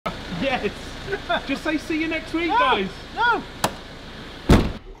Yes! Just say see you next week, guys! No!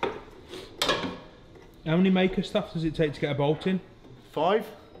 How many Mahker stuff does it take to get a bolt in? 5,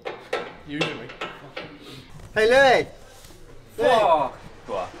 usually. Hey Louis! Oh.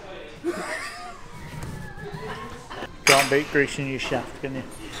 Can't beat greasing your shaft, can you?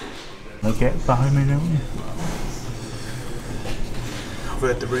 They'll get behind me, don't you? I've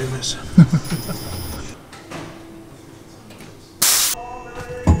heard the rumours.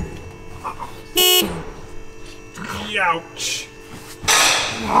 Ouch!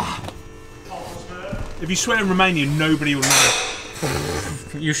 If you swear in Romanian, nobody will know.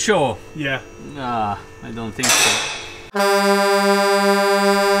 You sure? Yeah. Nah, I don't think so.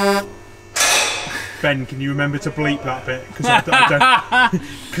 Ben, can you remember to bleep that bit? Because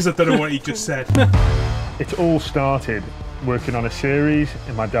I don't know what he just said. It all started working on a series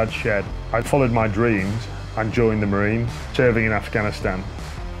in my dad's shed. I followed my dreams and joined the Marines, serving in Afghanistan.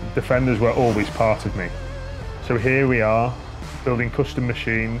 Defenders were always part of me. So here we are, building custom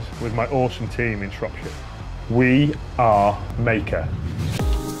machines with my awesome team in Shropshire. We are Mahker.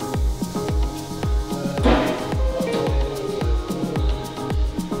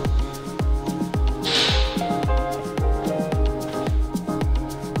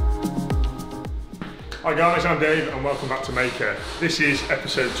 Hi guys, I'm Dave and welcome back to Mahker. This is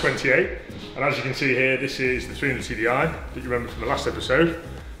episode 28, and as you can see here, this is the 300 TDI that you remember from the last episode.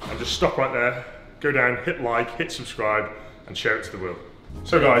 And just stop right there, go down, hit like, hit subscribe and share it to the world.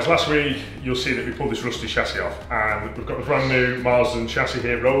 So guys, last week you'll see that we pulled this rusty chassis off and we've got the brand new Marsden chassis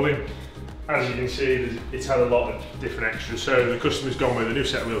here rolling. As you can see, it's had a lot of different extras. So the customer's gone with a new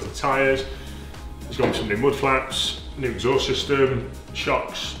set of wheels and tyres, he's gone with some new mud flaps, new exhaust system,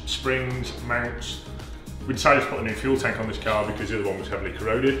 shocks, springs, mounts. We decided to put a new fuel tank on this car because the other one was heavily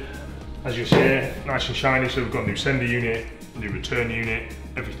corroded. As you can see here, nice and shiny, so we've got a new sender unit, new return unit,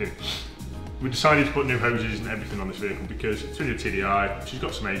 everything. We decided to put new hoses and everything on this vehicle because it's really a TDI, she's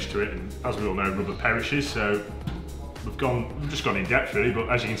got some age to it, and as we all know, rubber perishes, so we've just gone in depth really, but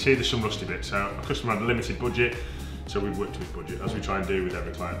as you can see, there's some rusty bits. So our customer had a limited budget, so we've worked to his budget, as we try and do with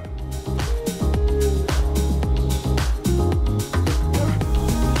every client.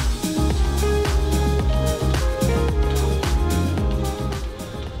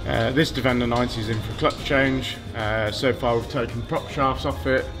 This Defender 90 is in for a clutch change. So far we've taken prop shafts off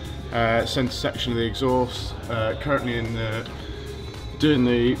it, centre section of the exhaust, currently in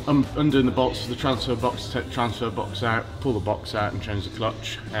undoing the bolts for the transfer box to take the transfer box out, pull the box out and change the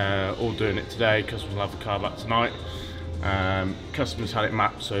clutch. All doing it today, customers will have the car back tonight. Customers had it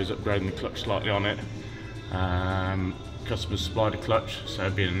mapped, so he's upgrading the clutch slightly on it. Customers supplied a clutch, so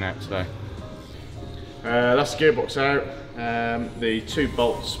it'll be in there today. That's the gearbox out. The 2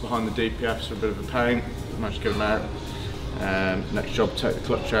 bolts behind the DPFs are a bit of a pain, managed to get them out. Next job, take the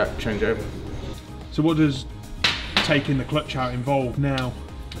clutch out, change over. So what does taking the clutch out involve now?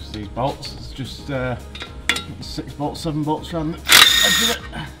 Just these bolts, it's just 6 bolts, 7 bolts around the edge of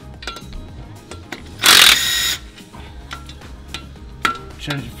it.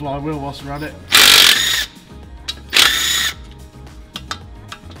 Change the flywheel whilst we're at it.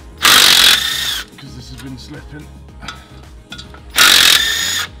 Because this has been slipping.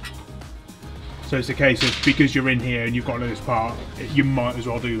 So it's a case of, because you're in here and you've got this part, you might as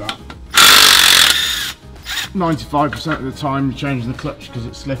well do that. 95% of the time you're changing the clutch because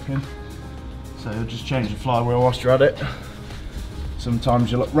it's slipping. So you'll just change the flywheel whilst you're at it.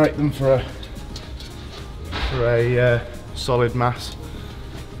 Sometimes you'll rate them for a solid mass.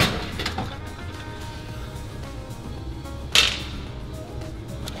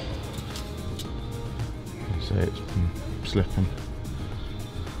 So it's been slipping.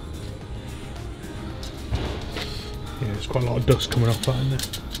 Yeah, there's quite a lot of dust coming off that, isn't there?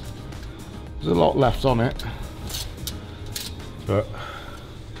 There's a lot left on it, but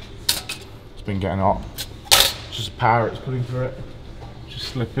it's been getting hot. It's just the power it's putting through it, just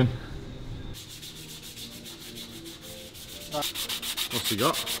slipping. What's he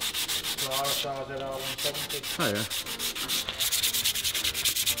got? Oh yeah.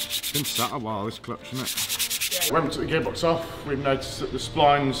 Been sat a while, this clutch, isn't it? When we took the gearbox off, we've noticed that the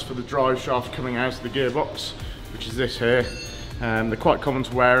splines for the drive shaft coming out of the gearbox, which is this here, they're quite common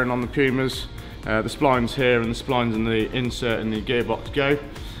to wearing on the Pumas. The splines here and the splines in the insert in the gearbox go.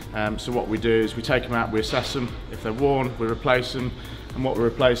 So what we do is we take them out, we assess them. If they're worn, we replace them. And what we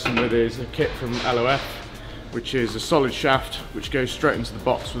replace them with is a kit from LOF, which is a solid shaft which goes straight into the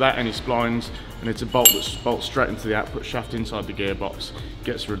box without any splines, and it's a bolt that bolts straight into the output shaft inside the gearbox,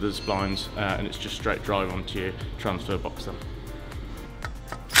 gets rid of the splines, and it's just straight drive onto your transfer box then.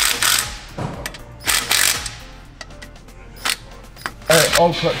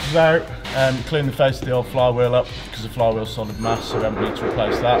 Old clutch is out, clean the face of the old flywheel up because the flywheel's solid mass, so we haven't need to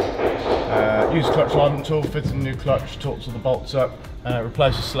replace that. Use clutch alignment tool, fit in the new clutch, torque all the bolts up,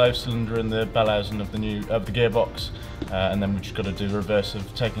 replace the slave cylinder and the bell housing of the gearbox, and then we just got to do the reverse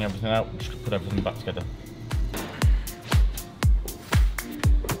of taking everything out, just put everything back together.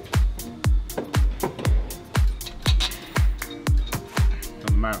 Got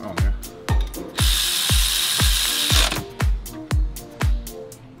the mount on, yeah.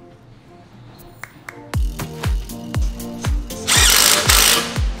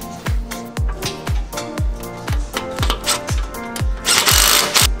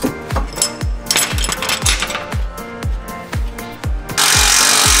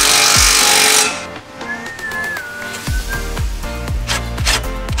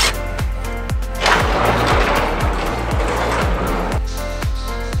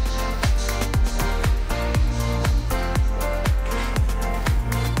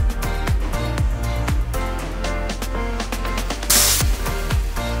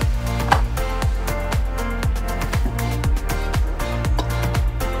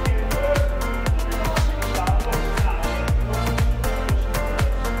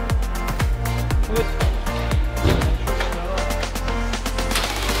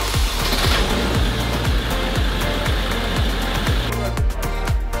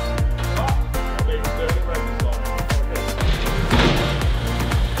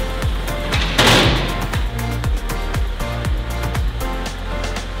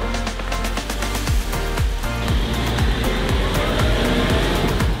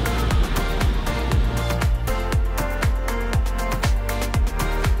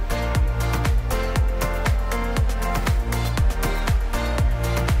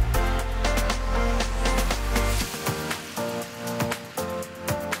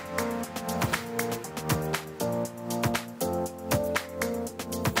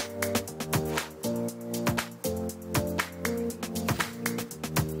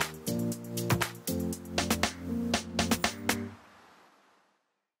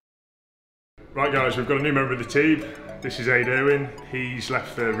 Right guys, we've got a new member of the team. This is Aid Irwin. He's left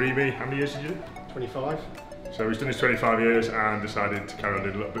for Remy. How many years did you do? 25. So he's done his 25 years and decided to carry on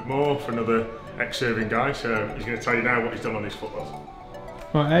doing a little bit more for another ex-serving guy. So he's going to tell you now what he's done on his footwells.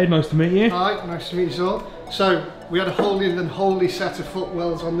 Right, Aid, nice to meet you. Hi, nice to meet you all. So we had a wholly and wholly set of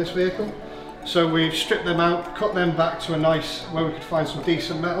footwells on this vehicle. So we've stripped them out, cut them back to a nice, where we could find some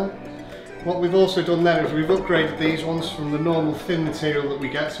decent metal. What we've also done there is we've upgraded these ones from the normal thin material that we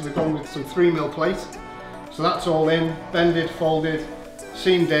get, so we've gone with some 3mm plate. So that's all in, bended, folded,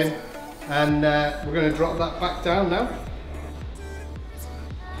 seamed in, and we're going to drop that back down now.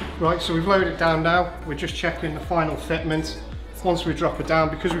 Right, so we've loaded it down now, we're just checking the final fitment. Once we drop it down,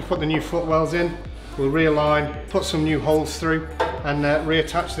 because we've put the new footwells in, we'll realign, put some new holes through, and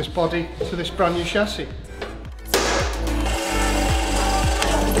reattach this body to this brand new chassis.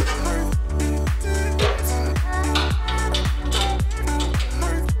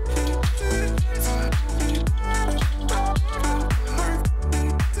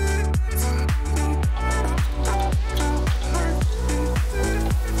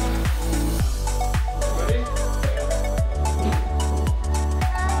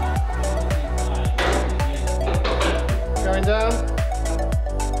 Down.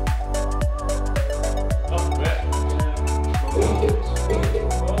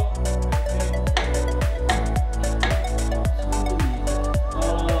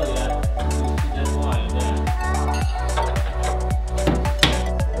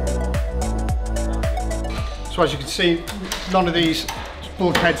 So as you can see, none of these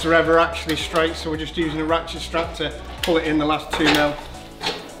bulkheads are ever actually straight, so we're just using a ratchet strap to pull it in the last 2mm.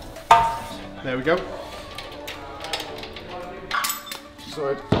 There we go.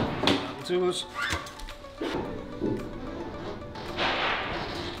 Side to us.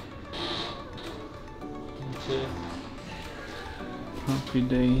 Happy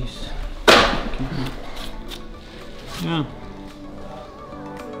days. Yeah.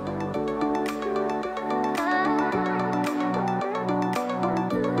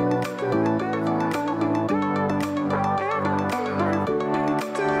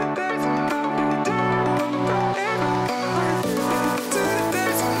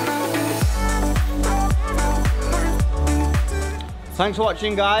 Thanks for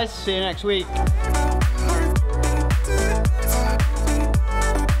watching, guys. See you next week.